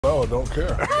No, I don't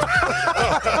care.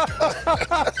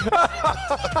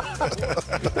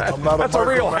 That's a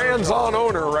real hands-on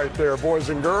owner right there, boys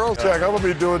and girls. Shaq, I'm gonna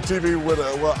be doing TV with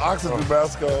oxygen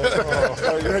mask on.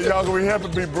 Y'all gonna be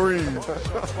helping me breathe.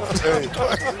 Hey,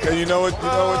 you know what's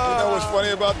funny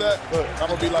about that? I'm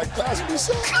gonna be like, pass me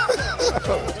some.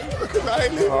 I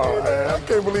ain't living I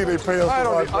can't believe they pay us.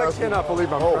 I cannot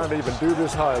believe I'm trying to even do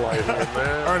this highlight here,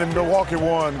 man. Ernie, Milwaukee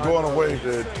won, going away.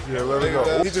 Yeah, let it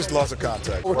go. He just lost a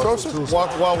contact.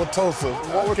 Wauwatosa?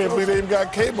 I can't believe they even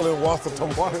got cable in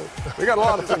Wauwatosa. They got a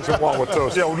lot of things in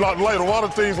Wauwatosa. Yeah, a lot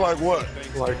of things like what?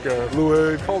 Like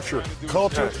Blue egg. culture.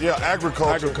 Culture? Yeah,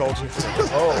 agriculture.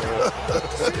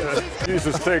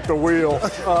 Jesus, take the wheel.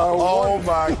 Oh,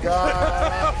 my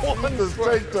God. Jesus,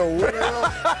 take the wheel.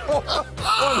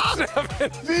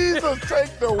 117. Jesus,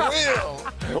 take the wheel.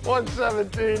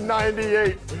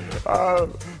 117-98.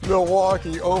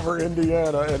 Milwaukee over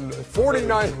Indiana, and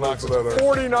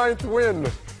 49th win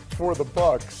for the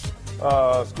Bucks.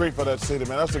 It's great for that city,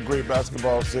 man. That's a great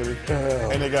basketball city.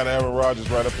 And they got Aaron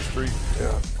Rodgers right up the street.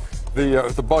 Yeah.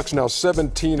 The Bucks now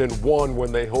 17-1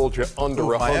 when they hold you under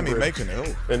 100. Miami making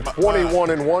it. And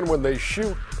 21-1 when they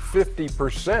shoot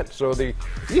 50%. So the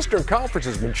Eastern Conference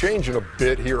has been changing a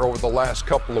bit here over the last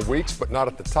couple of weeks, but not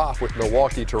at the top with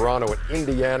Milwaukee, Toronto, and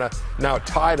Indiana now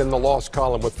tied in the loss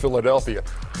column with Philadelphia.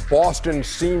 Boston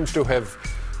seems to have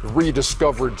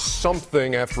rediscovered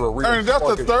something after a real Ernie, that's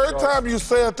the third start. time you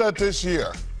said that this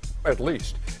year. At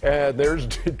least. And there's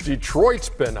Detroit's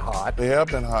been hot. They have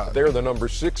been hot. They're the number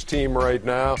 6 team right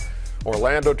now.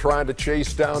 Orlando trying to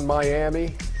chase down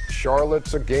Miami.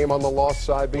 Charlotte's a game on the lost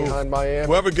side behind Miami.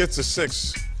 Whoever gets a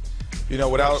 6,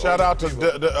 without. Shout out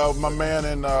to my man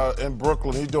in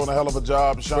Brooklyn. He's doing a hell of a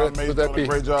job. Sean Mays doing a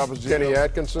great job as GM. Kenny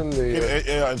Atkinson?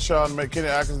 And Kenny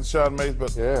Atkinson, Sean Mays.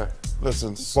 But yeah.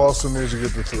 Listen, Boston needs to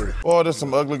get to 3. Oh, there's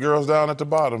some ugly girls down at the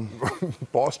bottom.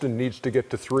 Boston needs to get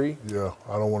to 3? Yeah,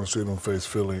 I don't want to see them face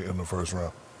Philly in the first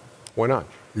round. Why not?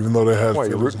 Even though they have. Why,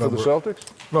 you rooting for the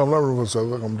Celtics? No, I'm not rooting for the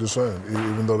Celtics. I'm just saying,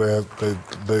 even though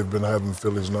they've been having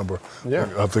Philly's number, yeah.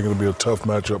 I think it'll be a tough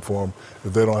matchup for them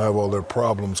if they don't have all their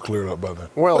problems cleared up by then.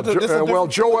 Well,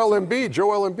 Joel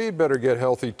Embiid better get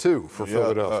healthy too for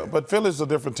Philadelphia. But Philly's a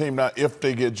different team now if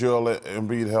they get Joel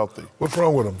Embiid healthy. What's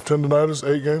wrong with them? Tendinitis,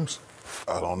 8 games?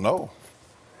 I don't know.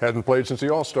 Hadn't played since the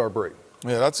All-Star break.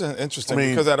 Yeah, that's interesting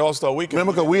because that All-Star weekend.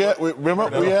 Remember,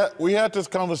 we had this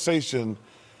conversation.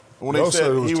 When they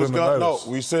said he was going,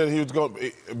 we said he was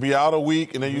going to be out a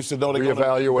week, and then you said no, they're going to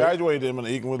evaluate him, and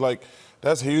Egan was like,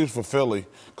 "That's huge for Philly,"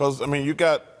 because you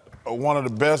got one of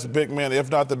the best big men, if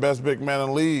not the best big man in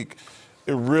the league.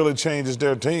 It really changes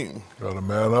their team. Got to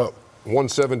man up.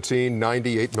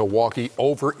 117-98 Milwaukee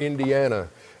over Indiana.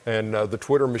 And the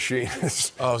Twitter machine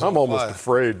is, I'm almost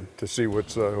afraid to see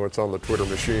what's on the Twitter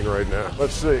machine right now.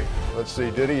 Let's see.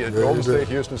 Did he? Golden State,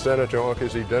 Houston, San Antonio,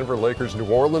 OKC, Denver, Lakers, New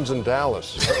Orleans, and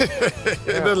Dallas.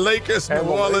 The Lakers, New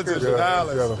Orleans, and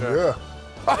Dallas.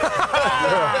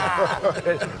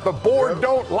 The board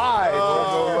don't lie.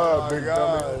 Oh, my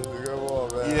God.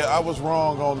 Yeah, I was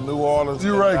wrong on New Orleans.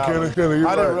 You're right, Kenny.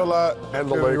 I didn't realize. And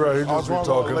the Lakers. I was wrong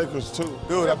on the Lakers, too.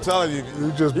 Dude, I'm telling you.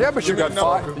 But you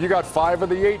got 5 of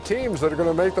the 8 teams that are going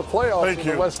to make the playoffs in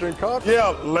the Western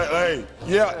Conference.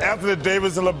 After the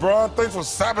Davis and LeBron, thanks for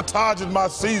sabotaging my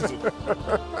season.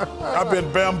 I've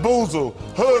been bamboozled,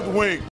 hoodwinked.